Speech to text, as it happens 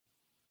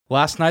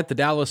Last night, the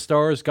Dallas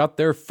Stars got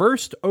their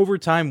first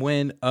overtime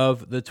win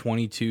of the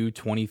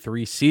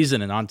 22-23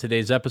 season. And on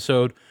today's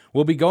episode,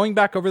 we'll be going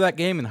back over that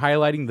game and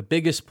highlighting the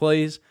biggest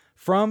plays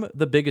from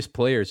the biggest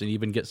players, and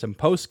even get some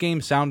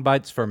post-game sound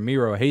bites from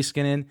Miro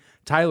Heiskanen,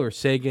 Tyler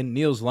Seguin,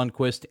 Nils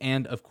Lundkvist,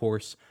 and of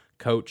course,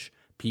 Coach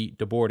Pete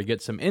DeBoer to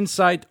get some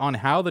insight on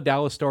how the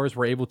Dallas Stars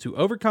were able to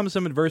overcome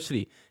some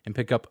adversity and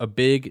pick up a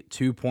big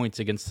 2 points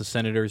against the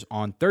Senators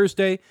on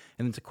Thursday.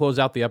 And then to close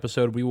out the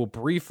episode, we will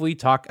briefly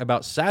talk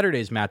about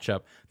Saturday's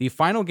matchup, the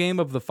final game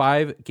of the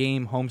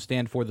 5-game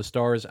homestand for the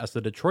Stars as the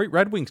Detroit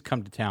Red Wings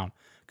come to town,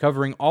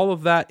 covering all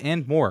of that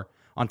and more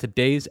on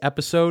today's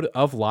episode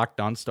of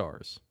Locked On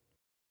Stars.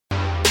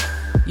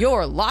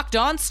 Your Locked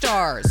On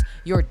Stars,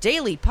 your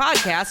daily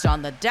podcast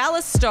on the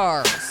Dallas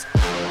Stars.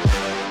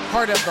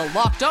 Part of the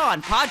Locked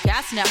On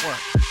Podcast Network,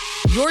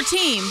 your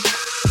team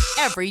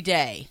every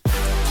day.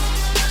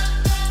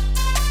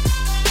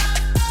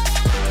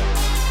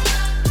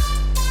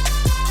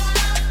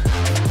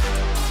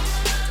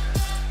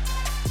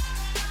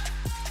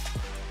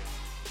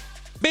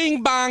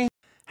 Bing bong.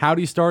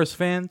 Howdy, Stars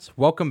fans.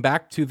 Welcome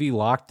back to the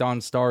Locked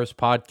On Stars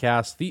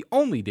podcast, the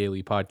only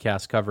daily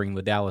podcast covering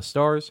the Dallas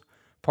Stars,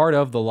 part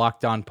of the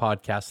Locked On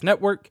Podcast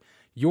Network,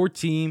 your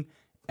team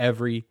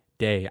every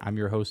day. I'm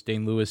your host,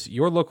 Dane Lewis,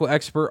 your local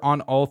expert on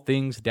all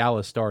things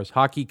Dallas Stars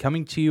hockey,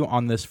 coming to you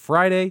on this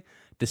Friday,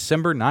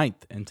 December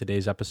 9th. And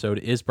today's episode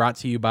is brought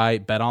to you by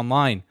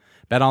BetOnline.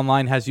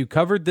 BetOnline has you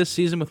covered this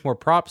season with more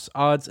props,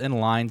 odds, and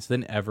lines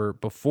than ever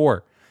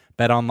before.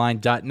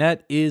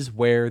 BetOnline.net is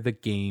where the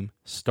game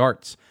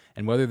starts.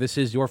 And whether this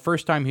is your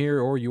first time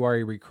here or you are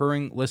a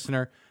recurring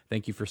listener,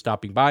 thank you for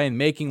stopping by and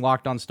making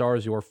Locked On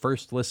Stars your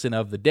first listen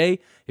of the day.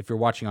 If you're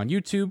watching on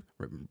YouTube,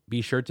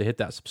 be sure to hit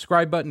that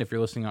subscribe button. If you're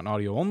listening on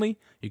audio only,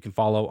 you can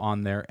follow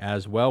on there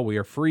as well. We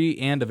are free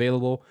and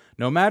available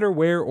no matter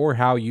where or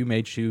how you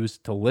may choose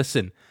to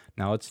listen.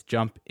 Now let's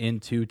jump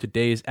into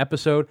today's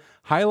episode,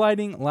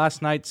 highlighting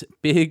last night's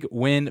big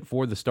win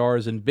for the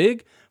Stars, and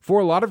big for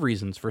a lot of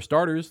reasons. For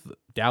starters,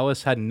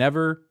 Dallas had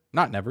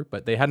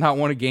they had not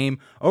won a game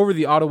over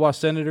the Ottawa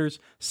Senators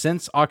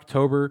since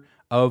October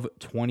of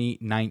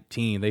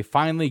 2019. They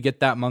finally get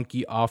that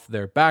monkey off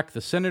their back.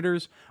 The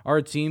Senators are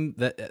a team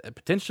that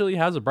potentially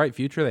has a bright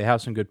future. They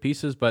have some good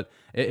pieces, but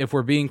if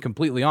we're being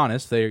completely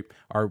honest, they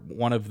are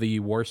one of the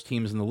worst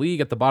teams in the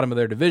league at the bottom of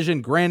their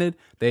division. Granted,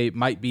 they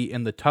might be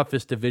in the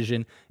toughest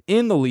division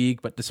in the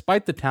league, but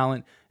despite the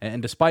talent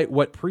and despite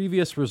what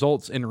previous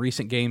results in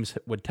recent games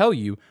would tell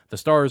you, the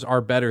Stars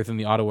are better than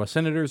the Ottawa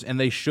Senators, and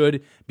they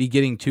should be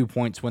getting 2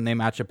 points when they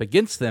match up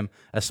against them,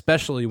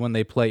 especially when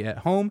they play at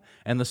home,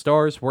 and the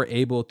Stars were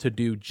able to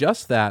do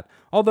just that.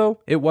 Although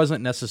it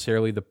wasn't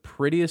necessarily the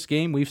prettiest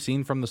game we've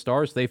seen from the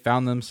Stars, they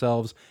found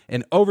themselves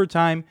in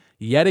overtime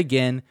yet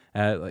again.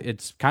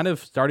 It's kind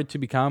of started to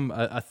become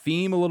a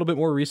theme a little bit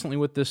more recently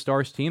with this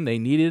Stars team. They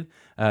needed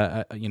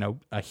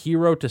a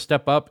hero to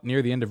step up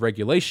near the end of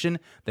regulation.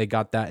 They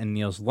got that in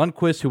Nils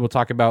Lundkvist, who we'll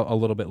talk about a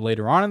little bit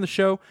later on in the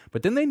show.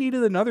 But then they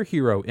needed another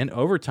hero in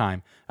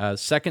overtime.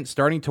 Second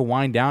starting to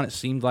wind down, it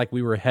seemed like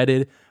we were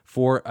headed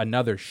for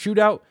another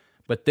shootout.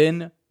 But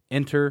then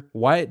enter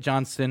Wyatt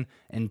Johnston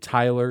and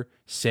Tyler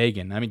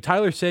Seguin. I mean,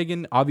 Tyler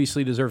Seguin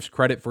obviously deserves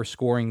credit for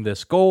scoring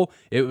this goal.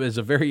 It was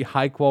a very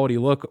high-quality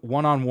look,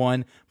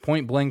 one-on-one,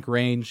 point-blank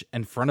range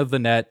in front of the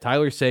net.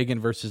 Tyler Seguin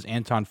versus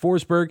Anton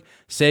Forsberg.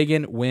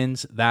 Seguin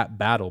wins that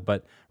battle.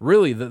 But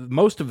really,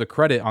 most of the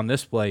credit on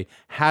this play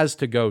has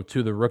to go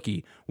to the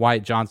rookie,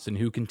 Wyatt Johnston,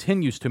 who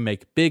continues to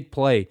make big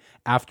play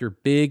after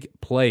big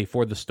play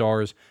for the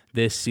Stars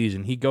this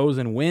season. He goes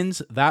and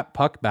wins that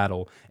puck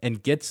battle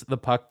and gets the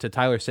puck to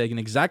Tyler Seguin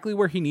exactly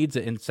where he needs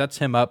it and sets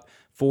him up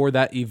for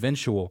that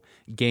eventual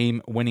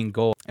game-winning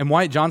goal. And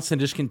Wyatt Johnston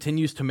just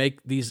continues to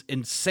make these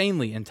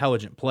insanely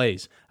intelligent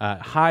plays.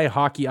 High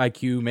hockey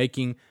IQ,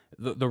 making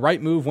the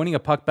right move, winning a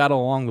puck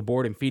battle along the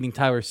board and feeding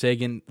Tyler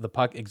Seguin the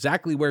puck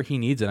exactly where he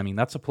needs it. I mean,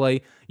 that's a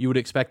play you would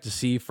expect to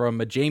see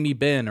from a Jamie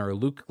Benn or a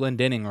Luke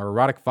Glendening or a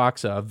Radek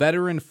Faksa, a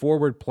veteran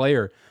forward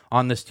player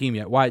on this team.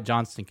 Yet Wyatt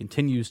Johnston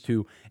continues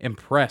to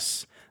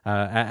impress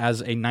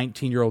as a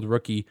 19-year-old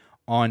rookie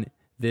on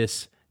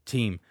this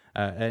team.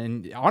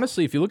 And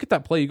honestly, if you look at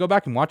that play, you go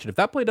back and watch it. If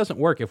that play doesn't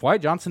work, if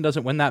Wyatt Johnston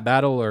doesn't win that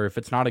battle, or if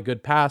it's not a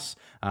good pass,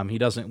 he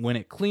doesn't win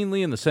it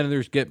cleanly, and the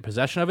Senators get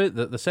possession of it,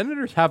 the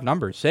Senators have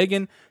numbers.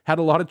 Seguin had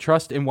a lot of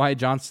trust in Wyatt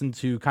Johnston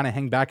to kind of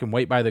hang back and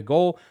wait by the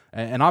goal,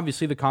 and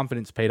obviously the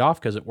confidence paid off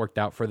because it worked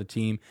out for the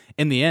team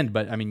in the end.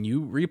 But, I mean,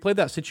 you replay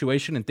that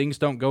situation and things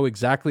don't go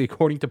exactly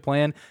according to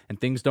plan, and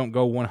things don't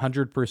go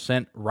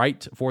 100%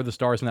 right for the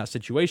Stars in that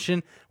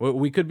situation.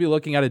 We could be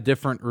looking at a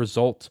different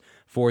result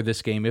for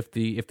this game if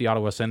the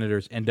Ottawa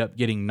Senators end up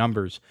getting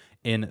numbers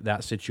in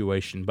that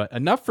situation. But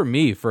enough for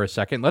me for a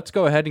second. Let's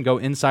go ahead and go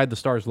inside the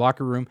Stars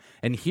locker room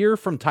and hear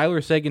from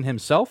Tyler Seguin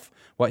himself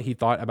what he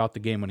thought about the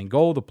game-winning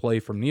goal, the play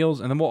from Nils,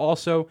 and then we'll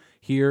also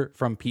hear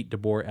from Pete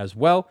DeBoer as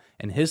well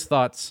and his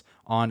thoughts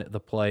on the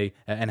play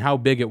and how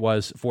big it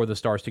was for the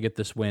Stars to get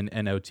this win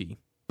in OT.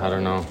 I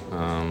don't know.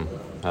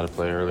 Had a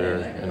play earlier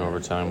in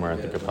overtime where I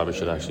think I probably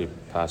should actually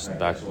pass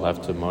back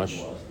left to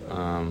Mush.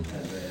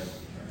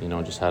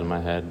 Just had in my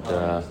head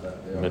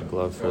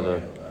mid-glove for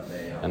the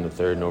end of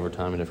third and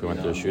overtime, and if we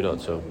went to a shootout,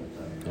 so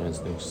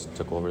instincts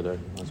took over there.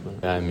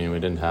 We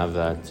didn't have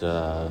that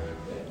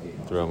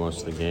throughout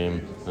most of the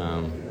game,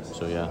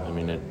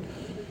 it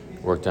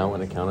worked out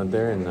when it counted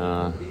there, and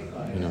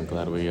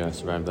glad we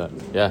survived that.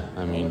 That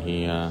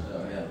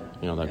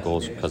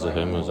goal's because of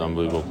him. It was an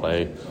unbelievable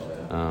play.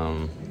 I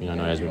know he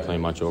hasn't been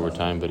playing much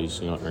overtime, but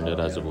he's earned it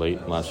as of late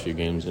in the last few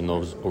games in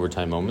those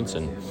overtime moments,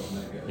 and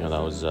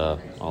that was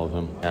all of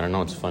him. I don't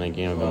know, it's a funny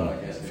game.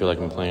 I feel like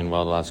I'm playing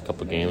well the last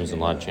couple of games,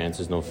 and a lot of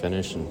chances, no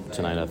finish, and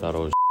tonight I thought I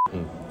was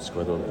and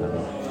scored the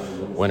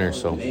overtime winner,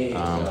 so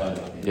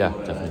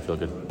definitely feel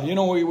good.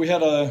 We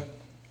had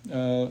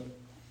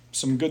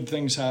some good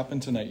things happen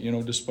tonight,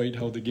 despite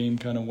how the game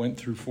kind of went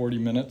through 40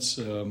 minutes.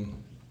 I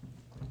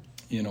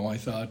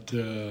thought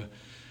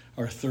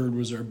our third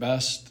was our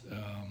best.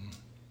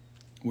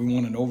 We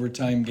won an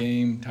overtime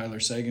game. Tyler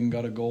Seguin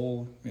got a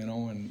goal,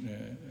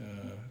 and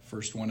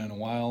first one in a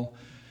while.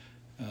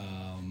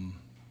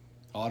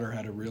 Otter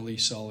had a really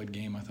solid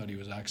game. I thought he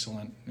was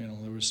excellent.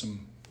 There was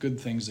some good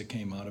things that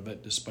came out of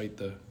it despite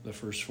the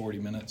first 40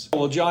 minutes.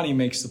 Well, Johnny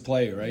makes the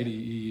play, right?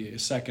 He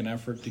second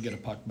effort to get a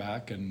puck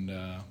back, and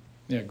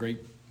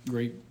great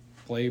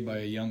play by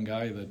a young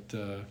guy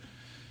that,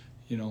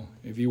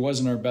 if he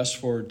wasn't our best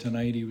forward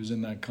tonight, he was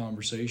in that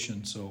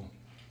conversation. So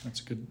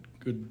that's good,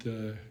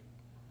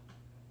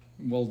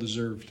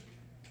 well-deserved.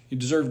 He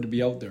deserved to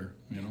be out there,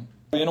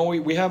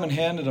 We haven't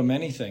handed him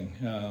anything,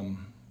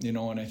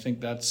 and I think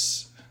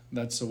that's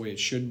the way it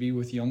should be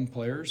with young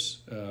players.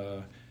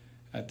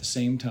 At the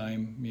same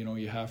time,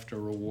 you have to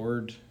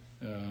reward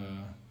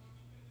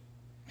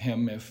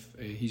him if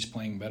he's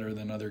playing better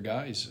than other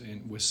guys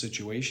with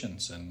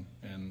situations, and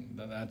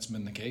that's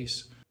been the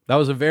case. That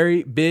was a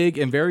very big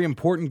and very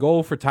important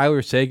goal for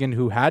Tyler Seguin,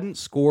 who hadn't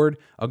scored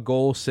a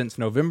goal since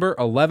November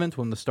 11th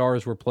when the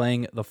Stars were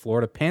playing the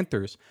Florida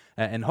Panthers.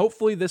 And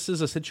hopefully this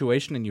is a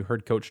situation, and you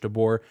heard Coach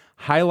DeBoer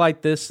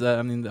highlight this,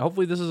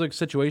 hopefully this is a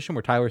situation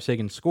where Tyler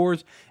Seguin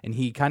scores and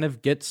he kind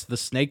of gets the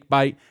snake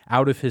bite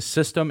out of his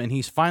system, and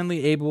he's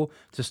finally able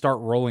to start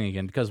rolling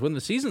again. Because when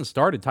the season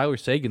started, Tyler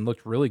Seguin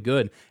looked really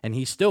good, and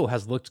he still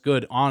has looked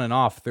good on and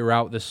off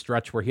throughout this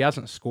stretch where he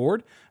hasn't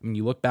scored.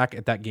 You look back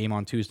at that game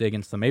on Tuesday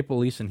against the Maple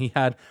Leafs, and he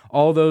had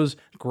all those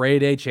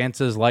grade A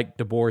chances, like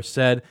DeBoer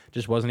said,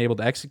 just wasn't able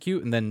to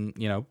execute. And then,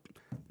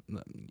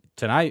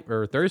 tonight,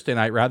 or Thursday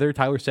night rather,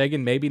 Tyler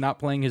Seguin maybe not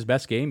playing his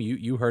best game.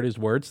 You heard his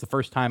words. The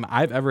first time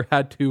I've ever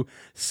had to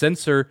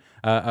censor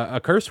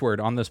a curse word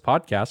on this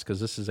podcast, because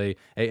this is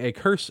a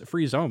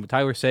curse-free zone. But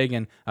Tyler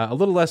Seguin, a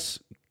little less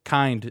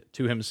kind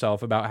to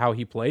himself about how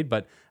he played,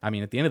 but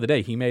at the end of the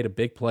day, he made a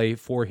big play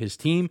for his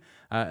team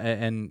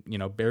and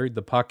buried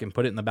the puck and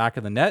put it in the back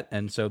of the net.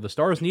 And so the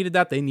Stars needed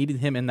that. They needed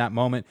him in that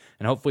moment.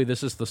 And hopefully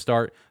this is the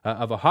start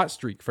of a hot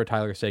streak for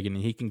Tyler Seguin,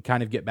 and he can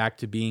kind of get back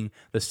to being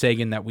the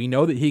Seguin that we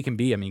know that he can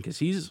be. Because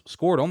he's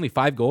scored only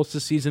 5 goals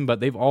this season, but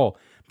they've all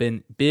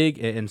been big,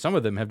 and some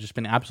of them have just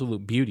been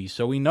absolute beauty.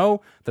 So we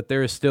know that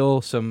there is still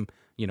some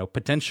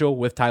potential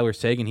with Tyler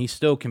Seguin. He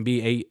still can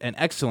be an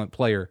excellent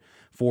player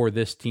for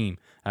this team,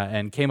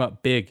 and came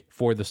up big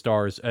for the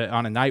Stars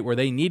on a night where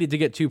they needed to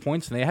get 2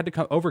 points, and they had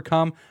to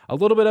overcome a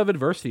little bit of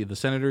adversity. The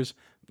Senators,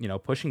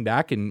 pushing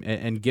back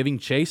and giving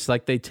chase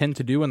like they tend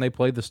to do when they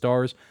play the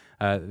Stars.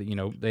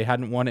 They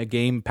hadn't won a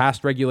game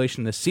past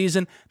regulation this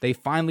season. They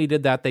finally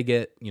did that. They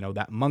get,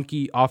 that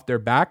monkey off their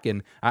back,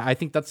 and I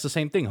think that's the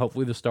same thing.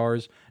 Hopefully the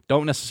Stars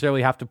don't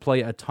necessarily have to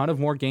play a ton of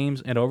more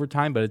games in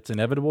overtime, but it's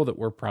inevitable that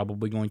we're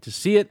probably going to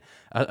see it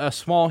a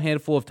small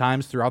handful of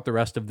times throughout the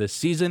rest of this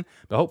season.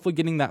 But hopefully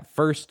getting that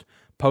first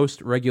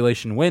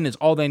post-regulation win is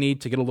all they need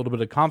to get a little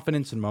bit of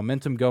confidence and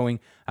momentum going.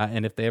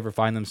 And if they ever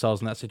find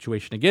themselves in that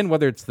situation again,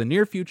 whether it's the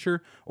near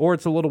future or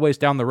it's a little ways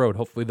down the road,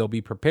 hopefully they'll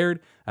be prepared.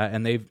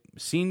 And they've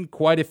seen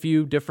quite a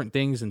few different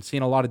things and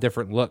seen a lot of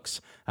different looks.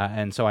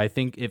 And so I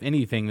think, if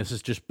anything, this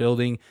is just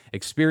building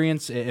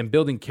experience and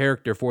building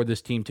character for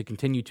this team to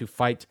continue to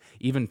fight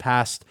even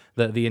past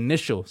the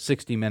initial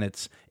 60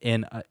 minutes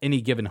in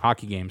any given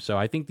hockey game. So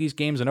I think these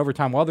games in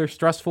overtime, while they're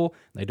stressful,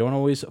 they don't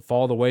always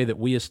fall the way that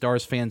we as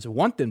Stars fans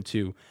want them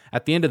to.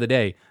 At the end of the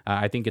day,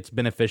 I think it's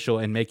beneficial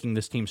in making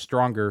this team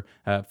stronger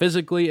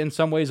physically in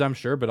some ways, I'm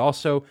sure, but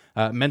also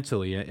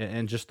mentally,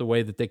 and just the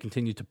way that they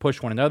continue to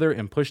push one another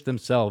and push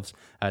themselves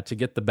to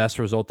get the best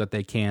result that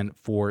they can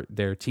for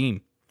their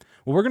team.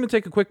 Well, we're going to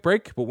take a quick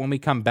break, but when we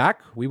come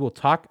back, we will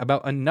talk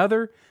about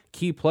another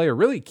key player,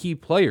 really key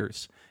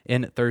players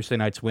in Thursday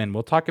night's win.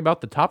 We'll talk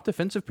about the top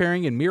defensive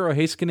pairing in Miro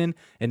Heiskanen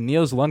and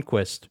Niels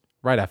Lundqvist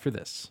right after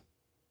this.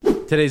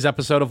 Today's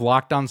episode of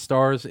Locked On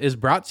Stars is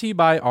brought to you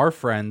by our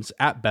friends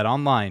at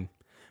BetOnline.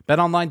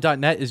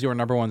 BetOnline.net is your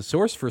number one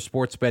source for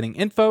sports betting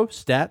info,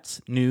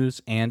 stats,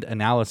 news, and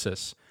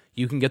analysis.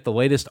 You can get the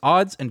latest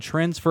odds and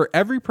trends for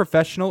every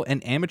professional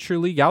and amateur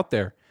league out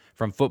there.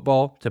 From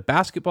football to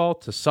basketball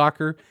to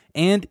soccer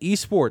and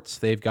esports,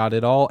 they've got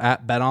it all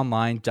at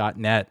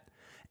BetOnline.net.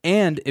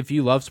 And if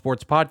you love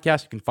sports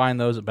podcasts, you can find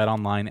those at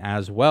BetOnline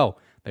as well.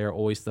 They are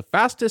always the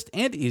fastest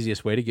and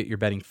easiest way to get your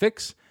betting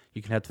fix.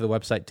 You can head to the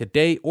website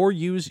today or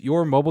use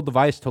your mobile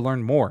device to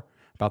learn more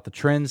about the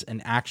trends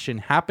and action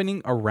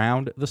happening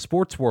around the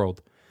sports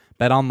world.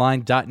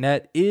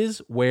 BetOnline.net is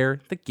where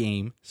the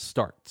game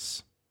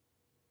starts.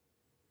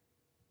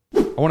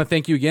 I want to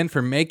thank you again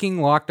for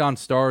making Locked On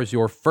Stars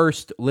your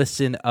first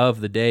listen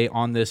of the day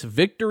on this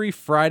Victory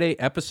Friday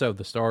episode.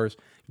 The Stars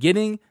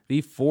getting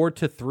the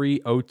 4-3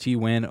 OT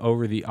win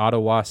over the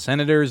Ottawa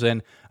Senators.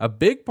 And a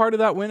big part of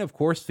that win, of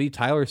course, the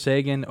Tyler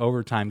Seguin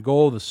overtime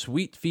goal, the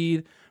sweet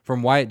feed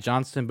from Wyatt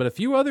Johnston, but a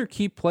few other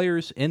key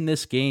players in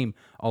this game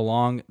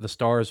along the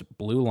Stars'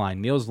 blue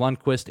line. Nils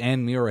Lundkvist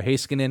and Miro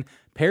Heiskanen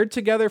paired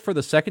together for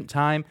the second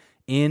time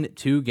in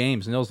 2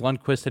 games. Nils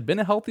Lundkvist had been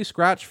a healthy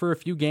scratch for a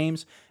few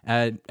games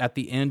at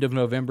the end of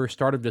November,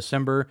 start of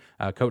December.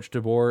 Coach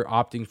DeBoer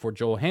opting for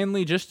Joel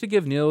Hanley just to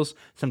give Nils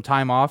some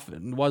time off,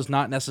 and was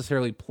not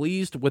necessarily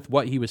pleased with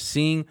what he was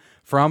seeing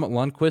from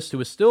Lundkvist, who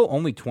is still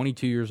only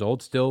 22 years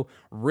old, still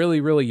really,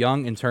 really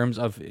young in terms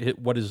of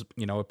what is,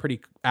 a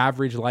pretty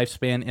average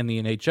lifespan in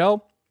the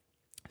NHL.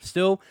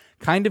 Still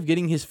kind of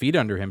getting his feet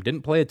under him.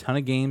 Didn't play a ton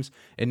of games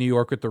in New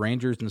York with the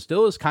Rangers and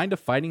still is kind of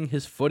fighting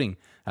his footing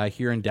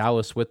here in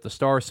Dallas with the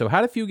Stars. So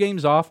had a few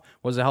games off,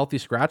 was a healthy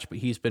scratch, but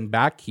he's been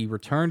back. He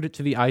returned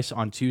to the ice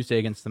on Tuesday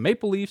against the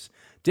Maple Leafs.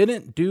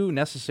 Didn't do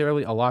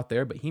necessarily a lot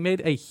there, but he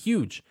made a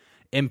huge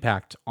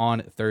impact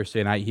on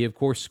Thursday night. He, of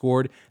course,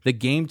 scored the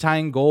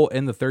game-tying goal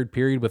in the third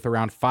period with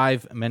around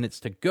 5 minutes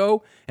to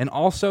go, and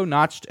also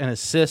notched an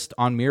assist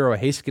on Miro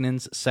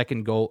Heiskanen's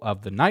second goal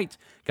of the night.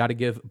 Got to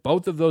give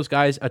both of those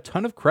guys a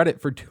ton of credit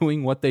for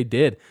doing what they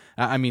did.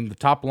 The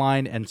top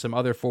line and some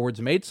other forwards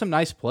made some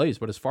nice plays,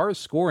 but as far as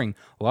scoring,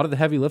 a lot of the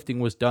heavy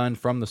lifting was done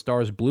from the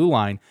Stars' blue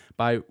line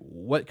by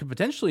what could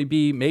potentially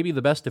be maybe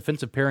the best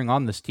defensive pairing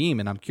on this team,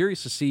 and I'm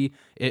curious to see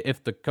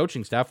if the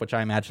coaching staff, which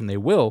I imagine they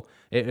will,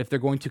 if they're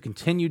going to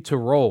continue to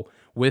roll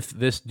with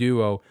this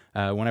duo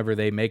whenever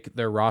they make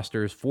their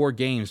rosters for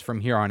games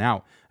from here on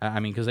out.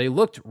 Because they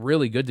looked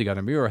really good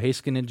together. Miro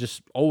Heiskanen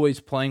just always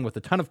playing with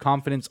a ton of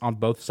confidence on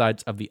both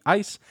sides of the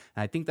ice,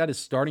 and I think that is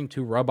starting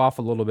to rub off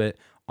a little bit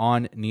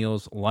on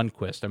Nils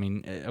Lundkvist.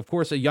 Of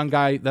course, a young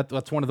guy,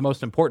 that's one of the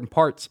most important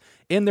parts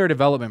in their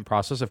development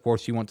process. Of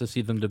course, you want to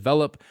see them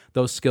develop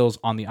those skills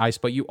on the ice,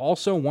 but you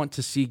also want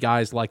to see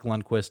guys like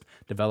Lundkvist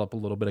develop a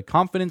little bit of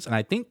confidence, and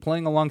I think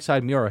playing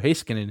alongside Miro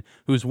Heiskanen,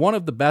 who's one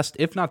of the best,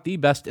 if not the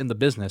best in the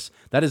business,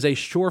 that is a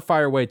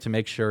surefire way to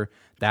make sure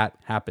that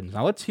happens.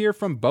 Now, let's hear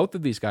from both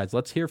of these guys.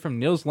 Let's hear from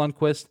Nils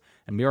Lundkvist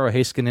and Miro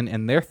Heiskanen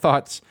and their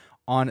thoughts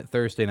on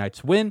Thursday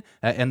night's win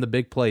and the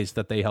big plays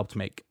that they helped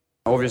make.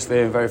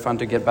 Obviously, very fun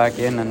to get back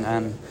in,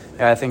 and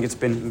I think it's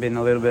been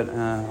a little bit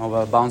of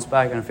a bounce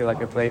back, and I feel like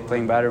we're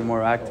playing better,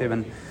 more active,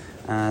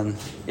 and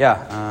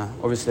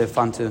obviously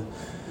fun to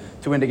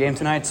win the game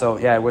tonight. So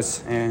yeah, it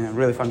was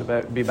really fun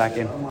to be back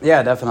in.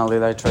 Yeah,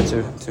 definitely. I tried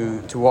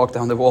to walk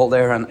down the wall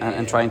there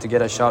and trying to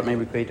get a shot,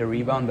 maybe create a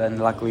rebound, but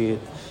luckily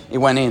it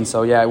went in.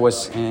 So yeah, I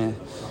was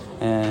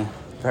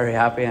very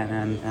happy,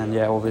 and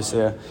yeah,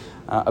 obviously.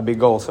 A big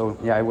goal, so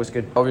yeah, it was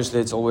good.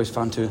 Obviously, it's always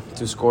fun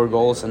to score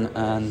goals, and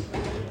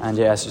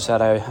yeah, as you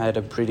said, I had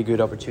a pretty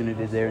good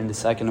opportunity there in the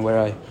second where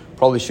I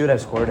probably should have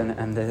scored,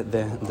 and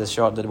the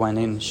shot that went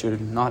in should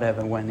not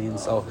have went in.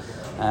 So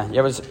yeah,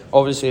 it was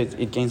obviously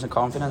it gains some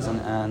confidence,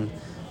 and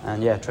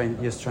yeah,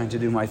 trying to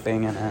do my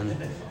thing,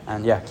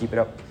 and yeah, keep it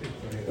up.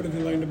 What have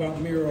you learned about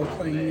Miro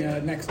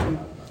playing next to him?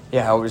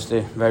 Yeah,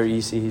 obviously very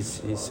easy.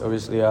 He's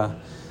obviously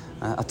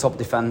a top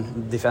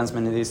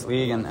defenseman in this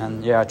league,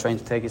 and yeah, trying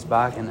to take his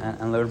back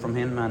and learn from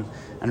him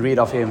and read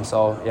off him.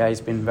 So yeah, he's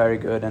been very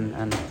good,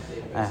 and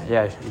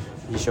yeah,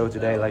 he showed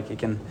today like he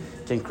can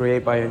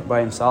create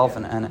by himself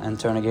and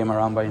turn a game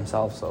around by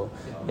himself. So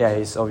yeah,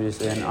 he's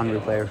obviously an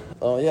unreal player.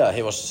 Oh yeah,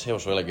 he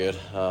was really good.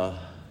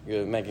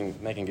 Good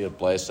making good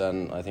plays,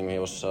 and I think he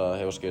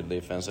was good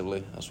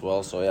defensively as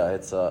well. So yeah,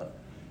 it's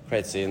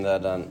great seeing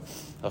that, and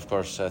of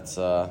course it's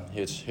a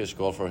huge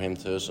goal for him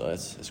too, so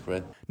it's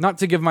great. Not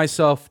to give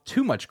myself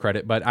too much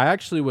credit, but I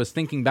actually was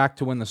thinking back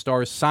to when the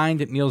Stars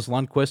signed Nils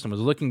Lundkvist and was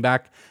looking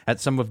back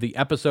at some of the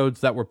episodes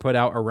that were put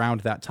out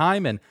around that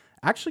time, and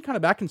actually kind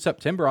of back in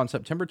September, on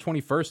September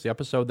 21st, the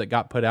episode that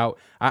got put out,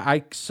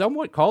 I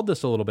somewhat called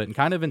this a little bit and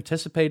kind of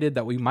anticipated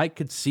that we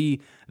could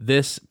see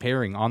this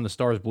pairing on the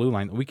Stars blue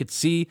line. We could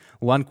see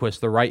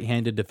Lundkvist, the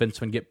right-handed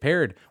defenseman, get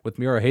paired with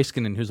Miro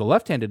Heiskanen, who's a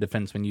left-handed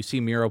defenseman. You see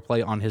Miro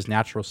play on his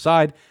natural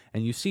side,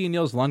 and you see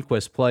Nils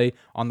Lundkvist play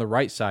on the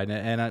right side.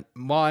 And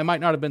while I might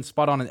not have been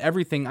spot on in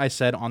everything I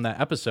said on that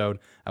episode,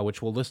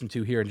 which we'll listen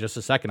to here in just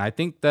a second, I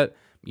think that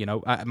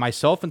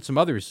myself and some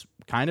others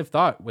kind of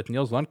thought with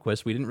Nils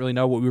Lundkvist, we didn't really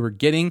know what we were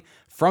getting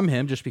from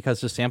him just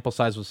because the sample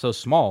size was so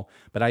small.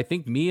 But I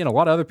think me and a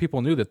lot of other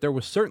people knew that there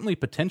was certainly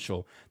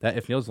potential that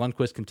if Nils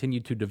Lundkvist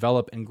continued to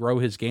develop and grow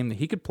his game, that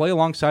he could play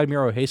alongside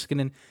Miro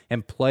Heiskanen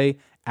and play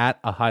at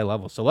a high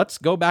level. So let's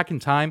go back in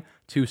time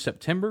to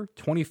September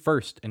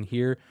 21st and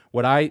hear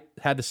what I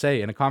had to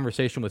say in a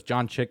conversation with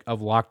John Chick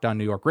of Locked On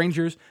New York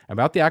Rangers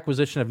about the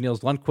acquisition of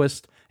Nils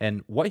Lundkvist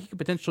and what he could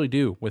potentially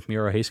do with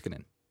Miro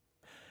Heiskanen.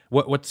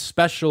 What's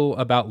special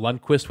about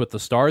Lundqvist with the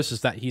Stars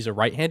is that he's a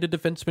right-handed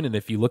defenseman, and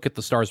if you look at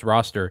the Stars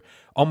roster,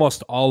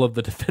 almost all of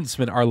the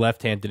defensemen are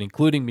left-handed,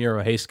 including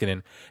Miro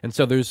Heiskanen. And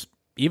so there's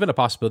even a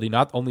possibility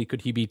not only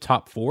could he be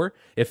top 4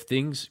 if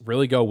things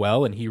really go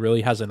well and he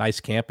really has a nice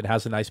camp and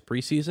has a nice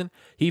preseason,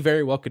 he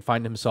very well could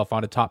find himself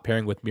on a top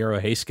pairing with Miro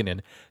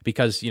Heiskanen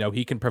because,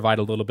 he can provide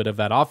a little bit of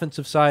that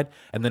offensive side,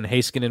 and then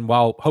Heiskanen,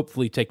 while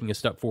hopefully taking a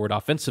step forward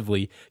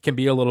offensively, can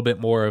be a little bit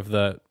more of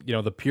the,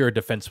 the pure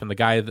defenseman, the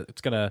guy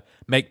that's going to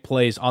make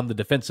plays on the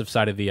defensive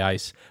side of the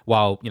ice,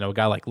 while, a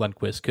guy like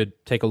Lundqvist could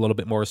take a little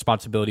bit more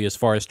responsibility as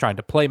far as trying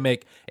to play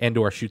make and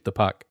or shoot the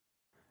puck.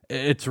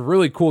 It's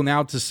really cool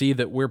now to see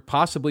that we're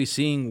possibly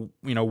seeing,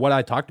 what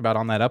I talked about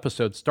on that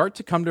episode start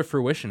to come to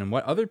fruition, and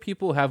what other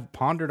people have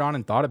pondered on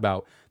and thought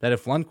about, that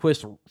if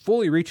Lundqvist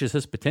fully reaches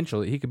his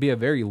potential, he could be a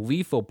very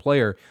lethal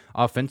player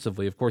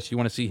offensively. Of course, you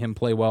want to see him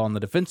play well on the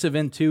defensive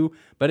end too,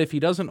 but if he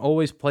doesn't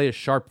always play as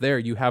sharp there,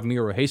 you have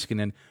Miro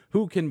Heiskanen,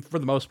 who can, for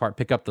the most part,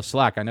 pick up the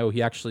slack. I know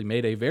he actually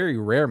made a very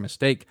rare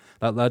mistake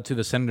that led to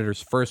the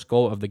Senators' first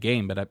goal of the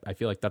game, but I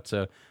feel like that's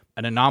an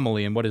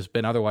anomaly in what has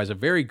been otherwise a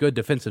very good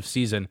defensive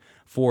season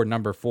for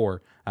number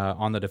 4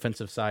 on the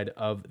defensive side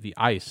of the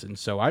ice. And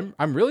so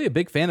I'm really a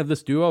big fan of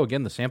this duo.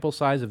 Again, the sample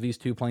size of these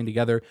two playing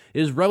together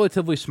is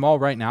relatively small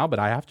right now, but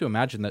I have to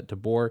imagine that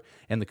DeBoer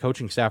and the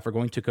coaching staff are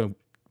going to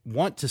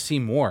want to see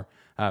more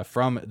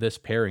from this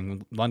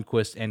pairing,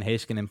 Lundqvist and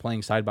Heiskanen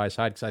playing side by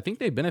side, because I think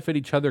they benefit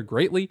each other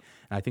greatly,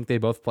 and I think they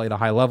both play at a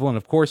high level. And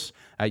of course,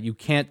 you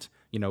can't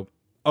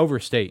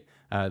overstate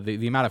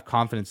the amount of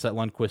confidence that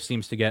Lundqvist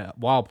seems to get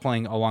while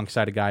playing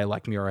alongside a guy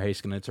like Miro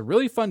Heiskanen. It's a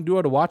really fun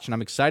duo to watch, and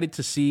I'm excited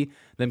to see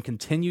them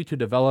continue to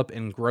develop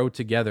and grow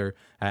together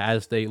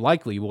as they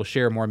likely will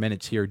share more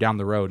minutes here down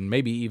the road, and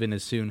maybe even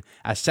as soon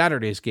as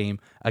Saturday's game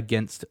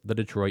against the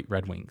Detroit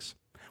Red Wings.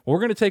 Well,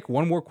 we're going to take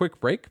one more quick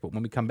break, but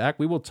when we come back,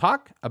 we will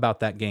talk about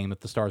that game that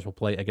the Stars will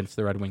play against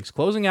the Red Wings,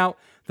 closing out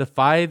the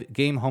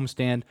 5-game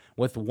homestand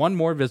with one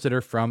more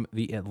visitor from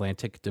the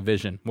Atlantic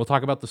Division. We'll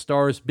talk about the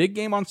Stars' big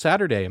game on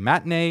Saturday, a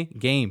matinee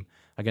game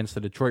against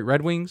the Detroit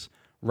Red Wings,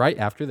 right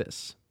after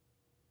this.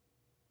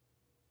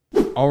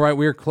 All right,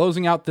 we are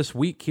closing out this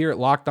week here at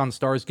Locked On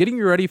Stars, getting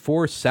you ready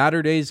for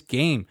Saturday's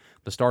game.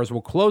 The Stars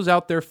will close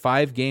out their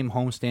 5-game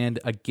homestand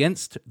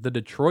against the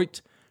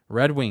Detroit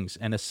Red Wings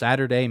and a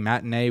Saturday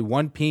matinee,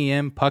 1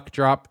 p.m. puck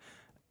drop.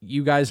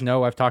 You guys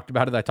know I've talked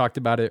about it. I talked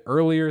about it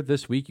earlier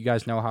this week. You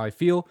guys know how I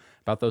feel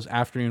about those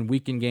afternoon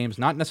weekend games.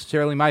 Not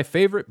necessarily my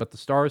favorite, but the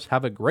Stars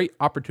have a great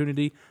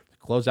opportunity to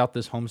close out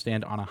this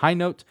homestand on a high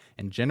note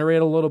and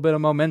generate a little bit of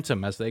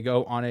momentum as they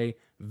go on a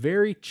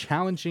very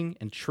challenging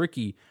and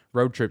tricky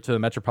road trip to the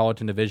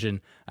Metropolitan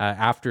Division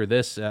after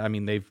this.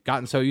 They've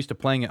gotten so used to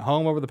playing at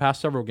home over the past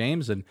several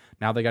games, and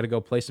now they got to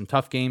go play some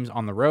tough games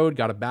on the road.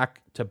 Got a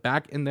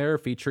back-to-back in there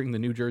featuring the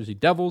New Jersey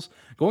Devils.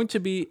 Going to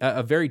be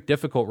a very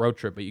difficult road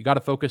trip, but you got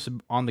to focus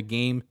on the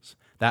games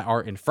that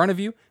are in front of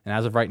you. And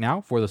as of right now,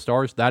 for the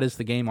Stars, that is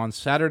the game on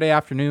Saturday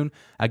afternoon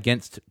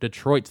against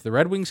Detroit. The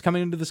Red Wings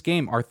coming into this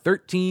game are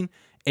 13-8-5,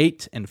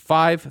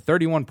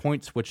 31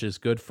 points, which is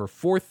good for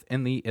 4th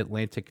in the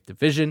Atlantic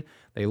Division.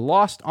 They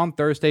lost on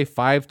Thursday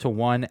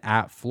 5-1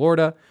 at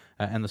Florida,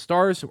 and the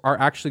Stars are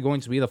actually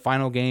going to be the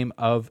final game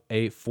of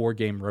a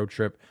 4-game road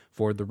trip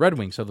for the Red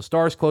Wings. So the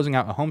Stars closing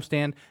out a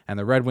homestand and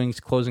the Red Wings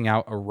closing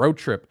out a road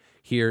trip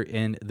here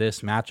in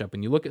this matchup.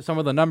 And you look at some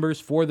of the numbers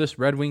for this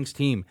Red Wings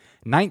team: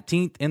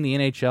 19th in the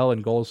NHL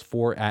in goals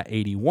for at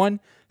 81,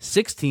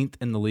 16th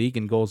in the league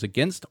in goals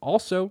against,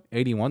 also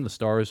 81. The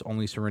Stars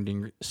only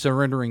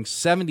surrendering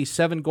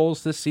 77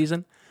 goals this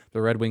season.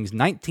 The Red Wings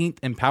 19th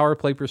in power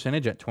play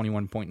percentage at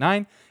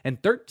 21.9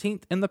 and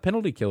 13th in the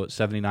penalty kill at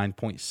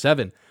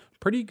 79.7.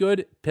 Pretty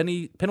good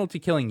penalty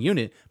killing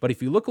unit, but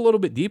if you look a little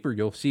bit deeper,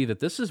 you'll see that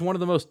this is one of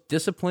the most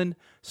disciplined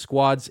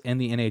squads in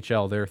the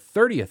NHL. They're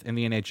 30th in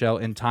the NHL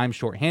in time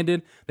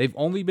shorthanded. They've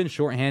only been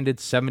shorthanded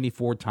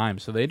 74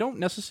 times, so they don't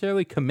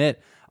necessarily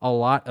commit a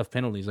lot of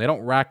penalties. They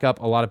don't rack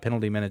up a lot of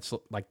penalty minutes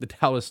like the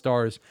Dallas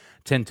Stars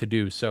tend to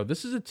do. So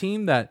this is a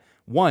team that,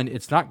 one,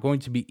 it's not going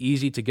to be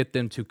easy to get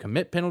them to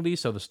commit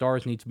penalties, so the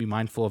Stars need to be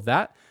mindful of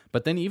that.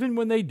 But then even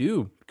when they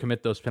do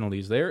commit those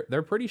penalties,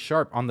 they're pretty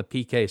sharp on the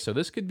PK. So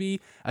this could be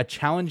a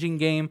challenging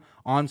game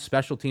on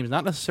special teams.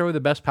 Not necessarily the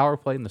best power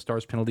play, and the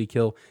Stars' penalty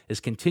kill is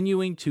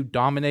continuing to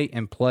dominate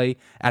and play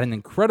at an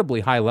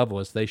incredibly high level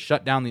as they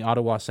shut down the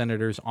Ottawa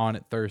Senators on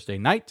Thursday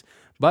night.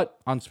 But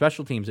on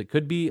special teams, it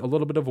could be a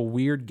little bit of a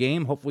weird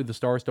game. Hopefully the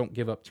Stars don't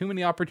give up too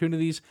many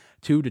opportunities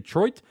to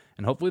Detroit,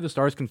 and hopefully the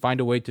Stars can find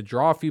a way to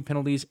draw a few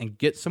penalties and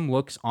get some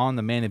looks on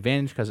the man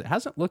advantage, because it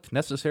hasn't looked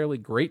necessarily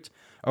great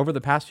over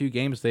the past few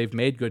games. They've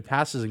made good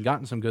passes and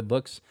gotten some good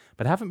looks,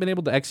 but haven't been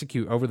able to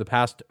execute over the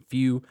past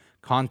few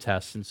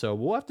contests. And so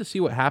we'll have to see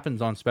what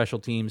happens on special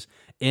teams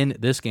in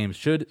this game.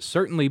 Should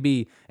certainly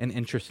be an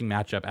interesting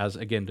matchup, as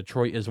again,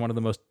 Detroit is one of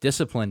the most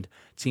disciplined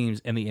teams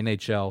in the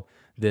NHL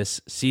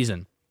this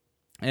season.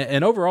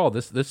 And overall,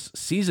 this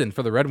season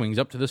for the Red Wings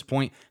up to this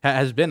point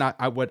has been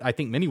what I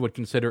think many would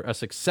consider a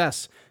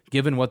success,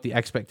 given what the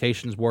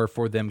expectations were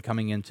for them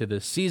coming into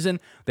this season.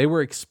 They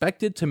were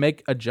expected to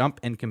make a jump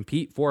and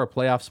compete for a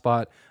playoff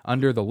spot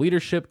under the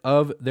leadership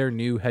of their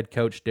new head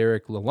coach,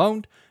 Derek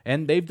Lalonde,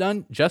 and they've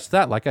done just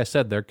that. Like I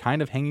said, they're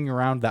kind of hanging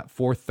around that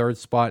 4th, 3rd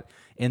spot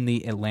in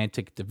the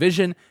Atlantic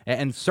Division,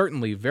 and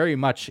certainly very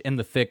much in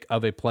the thick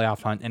of a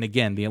playoff hunt. And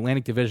again, the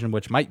Atlantic Division,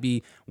 which might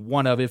be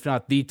one of, if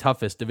not the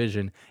toughest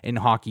division in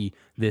hockey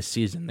this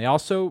season. They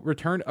also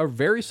returned a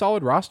very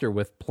solid roster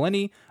with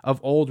plenty of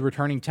old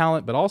returning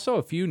talent, but also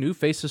a few new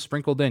faces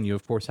sprinkled in. You,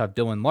 of course, have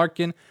Dylan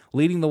Larkin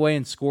leading the way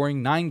in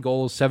scoring, 9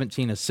 goals,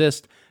 17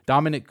 assists.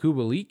 Dominic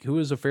Kubalik, who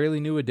is a fairly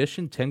new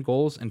addition, 10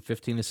 goals and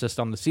 15 assists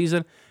on the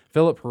season.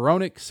 Philip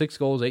Hronik, 6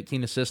 goals,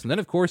 18 assists. And then,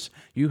 of course,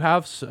 you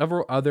have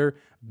several other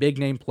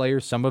big-name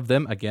players, some of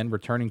them, again,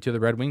 returning to the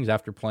Red Wings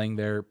after playing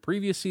their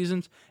previous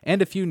seasons,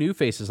 and a few new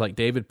faces like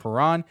David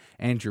Perron,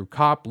 Andrew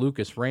Kopp,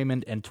 Lucas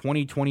Raymond, and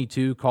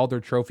 2022 Calder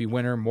Trophy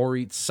winner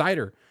Moritz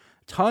Seider.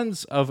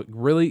 Tons of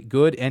really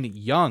good and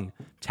young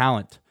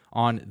talent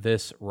on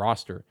this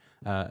roster.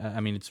 I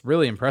mean, it's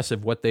really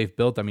impressive what they've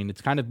built. I mean, it's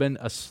kind of been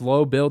a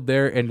slow build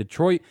there in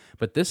Detroit,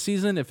 but this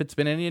season, if it's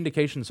been any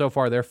indication so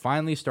far, they're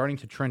finally starting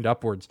to trend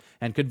upwards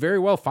and could very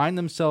well find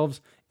themselves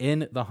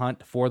in the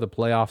hunt for the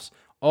playoffs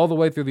all the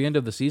way through the end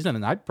of the season.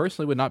 And I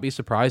personally would not be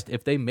surprised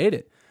if they made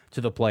it to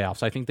the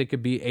playoffs. I think they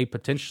could be a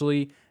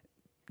potentially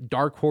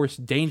dark horse,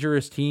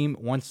 dangerous team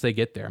once they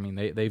get there. I mean,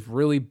 they've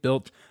really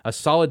built a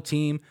solid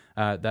team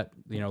that,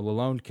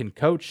 Lalonde can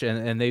coach,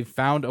 and they've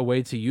found a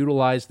way to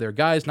utilize their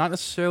guys. Not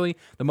necessarily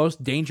the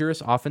most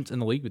dangerous offense in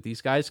the league, but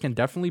these guys can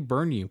definitely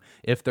burn you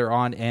if they're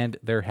on and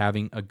they're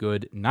having a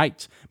good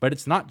night. But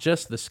it's not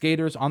just the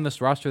skaters on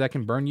this roster that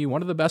can burn you.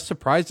 One of the best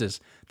surprises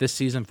this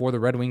season for the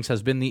Red Wings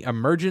has been the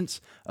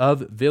emergence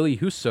of Ville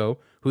Husso,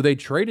 who they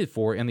traded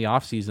for in the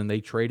offseason.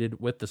 They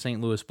traded with the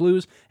St. Louis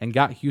Blues and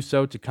got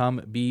Husso to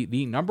come be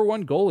the number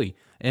 1 goalie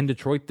in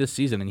Detroit this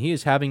season. And he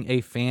is having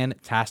a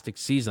fantastic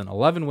season.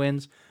 11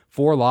 wins,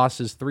 4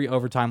 losses, 3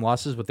 overtime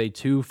losses with a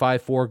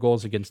 2.54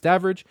 goals against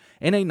average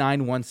and a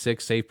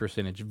 9.16 save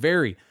percentage.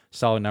 Very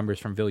solid numbers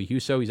from Ville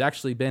Husso. He's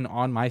actually been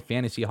on my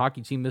fantasy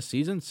hockey team this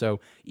season, so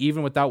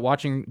even without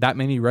watching that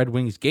many Red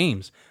Wings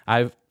games,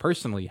 I've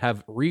personally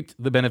have reaped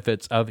the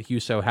benefits of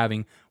Husso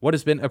having what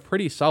has been a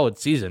pretty solid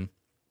season.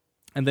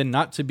 And then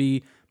not to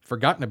be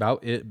forgotten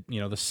about,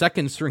 the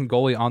second string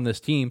goalie on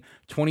this team,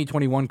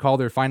 2021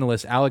 Calder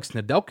finalist Alex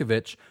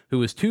Nedeljkovic,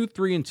 who is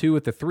 2-3-2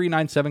 with a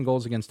 3.97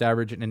 goals against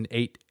average and an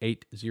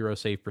 8.80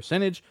 save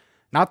percentage.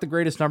 Not the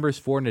greatest numbers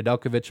for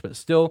Nedeljkovic, but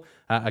still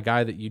a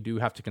guy that you do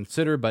have to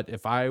consider. But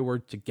if I were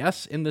to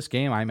guess in this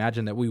game, I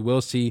imagine that we will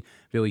see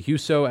Ville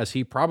Husso, as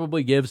he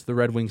probably gives the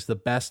Red Wings the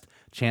best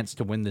chance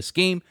to win this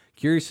game.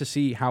 Curious to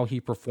see how he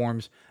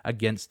performs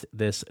against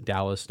this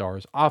Dallas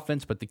Stars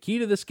offense. But the key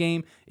to this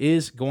game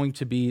is going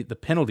to be the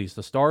penalties.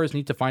 The Stars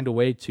need to find a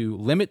way to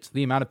limit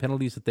the amount of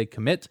penalties that they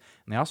commit,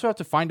 and they also have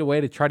to find a way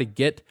to try to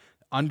get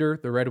under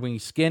the Red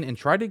Wings' skin and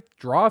try to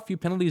draw a few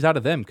penalties out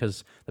of them,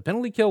 because the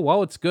penalty kill,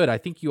 while it's good, I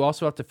think you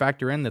also have to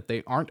factor in that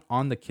they aren't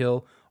on the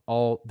kill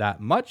all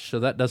that much, so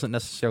that doesn't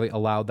necessarily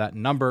allow that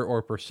number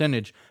or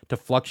percentage to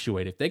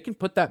fluctuate. If they can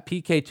put that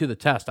PK to the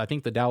test, I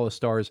think the Dallas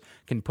Stars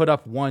can put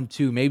up 1,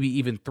 2, maybe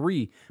even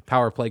 3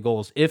 power play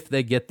goals if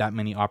they get that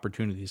many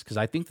opportunities, because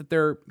I think that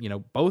they're,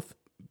 both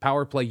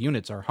power play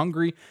units are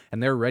hungry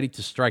and they're ready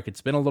to strike.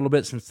 It's been a little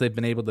bit since they've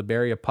been able to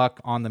bury a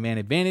puck on the man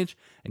advantage,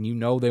 and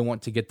they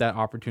want to get that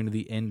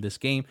opportunity in this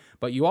game.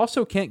 But you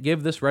also can't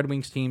give this Red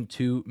Wings team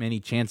too many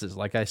chances.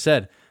 Like I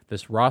said,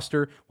 this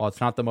roster, while it's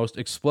not the most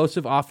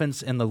explosive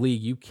offense in the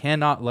league, you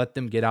cannot let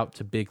them get out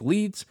to big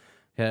leads,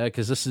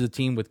 because this is a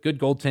team with good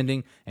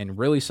goaltending and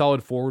really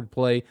solid forward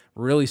play,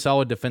 really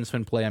solid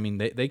defenseman play. I mean,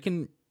 they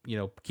can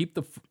keep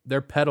the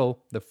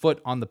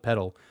foot on the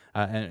pedal,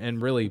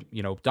 and really,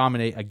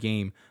 dominate a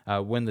game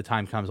when the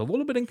time comes. A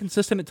little bit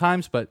inconsistent at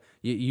times, but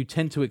you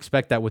tend to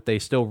expect that with a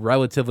still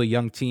relatively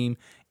young team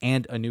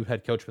and a new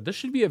head coach. But this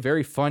should be a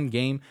very fun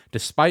game,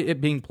 despite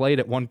it being played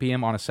at 1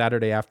 p.m. on a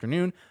Saturday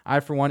afternoon. I,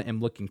 for one, am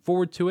looking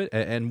forward to it.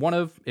 And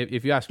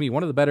if you ask me,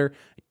 one of the better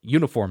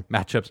uniform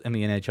matchups in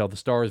the NHL. The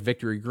Stars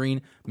victory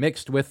green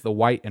mixed with the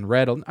white and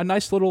red. A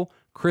nice little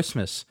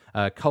Christmas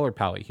color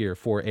palette here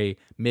for a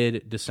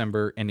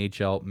mid-December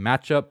NHL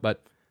matchup.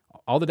 But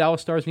all the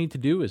Dallas Stars need to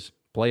do is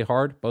play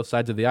hard, both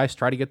sides of the ice,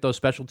 try to get those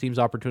special teams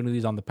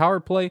opportunities on the power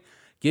play,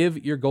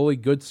 give your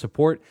goalie good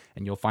support,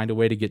 and you'll find a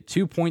way to get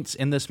 2 points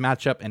in this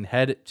matchup and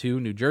head to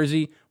New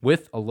Jersey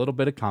with a little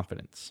bit of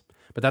confidence.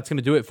 But that's going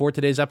to do it for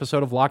today's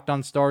episode of Locked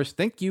On Stars.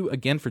 Thank you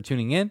again for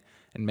tuning in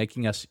and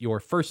making us your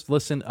first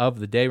listen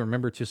of the day.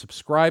 Remember to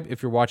subscribe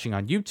if you're watching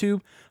on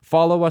YouTube.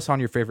 Follow us on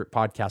your favorite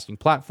podcasting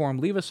platform.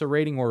 Leave us a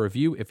rating or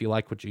review if you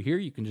like what you hear.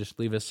 You can just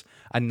leave us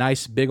a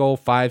nice big old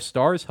 5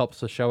 stars.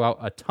 Helps the show out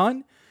a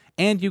ton.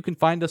 And you can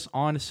find us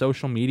on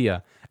social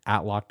media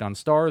at Locked On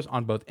Stars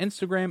on both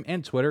Instagram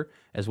and Twitter,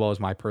 as well as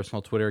my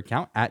personal Twitter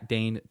account at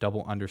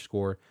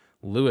Dane_Lewis.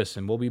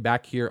 And we'll be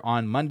back here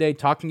on Monday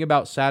talking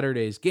about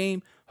Saturday's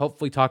game.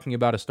 hopefully talking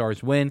about a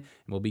Stars win, and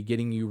we'll be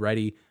getting you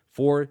ready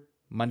for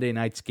Monday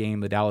night's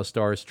game. The Dallas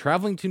Stars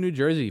traveling to New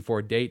Jersey for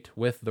a date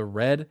with the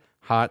Red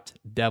Hot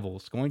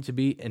Devils. Going to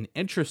be an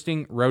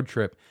interesting road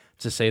trip,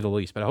 to say the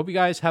least. But I hope you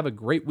guys have a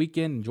great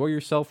weekend. Enjoy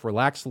yourself,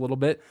 relax a little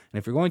bit. And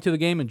if you're going to the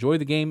game, enjoy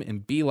the game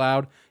and be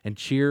loud and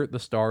cheer the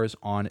Stars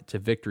on to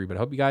victory. But I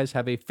hope you guys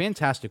have a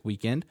fantastic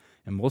weekend,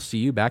 and we'll see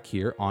you back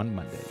here on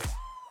Monday.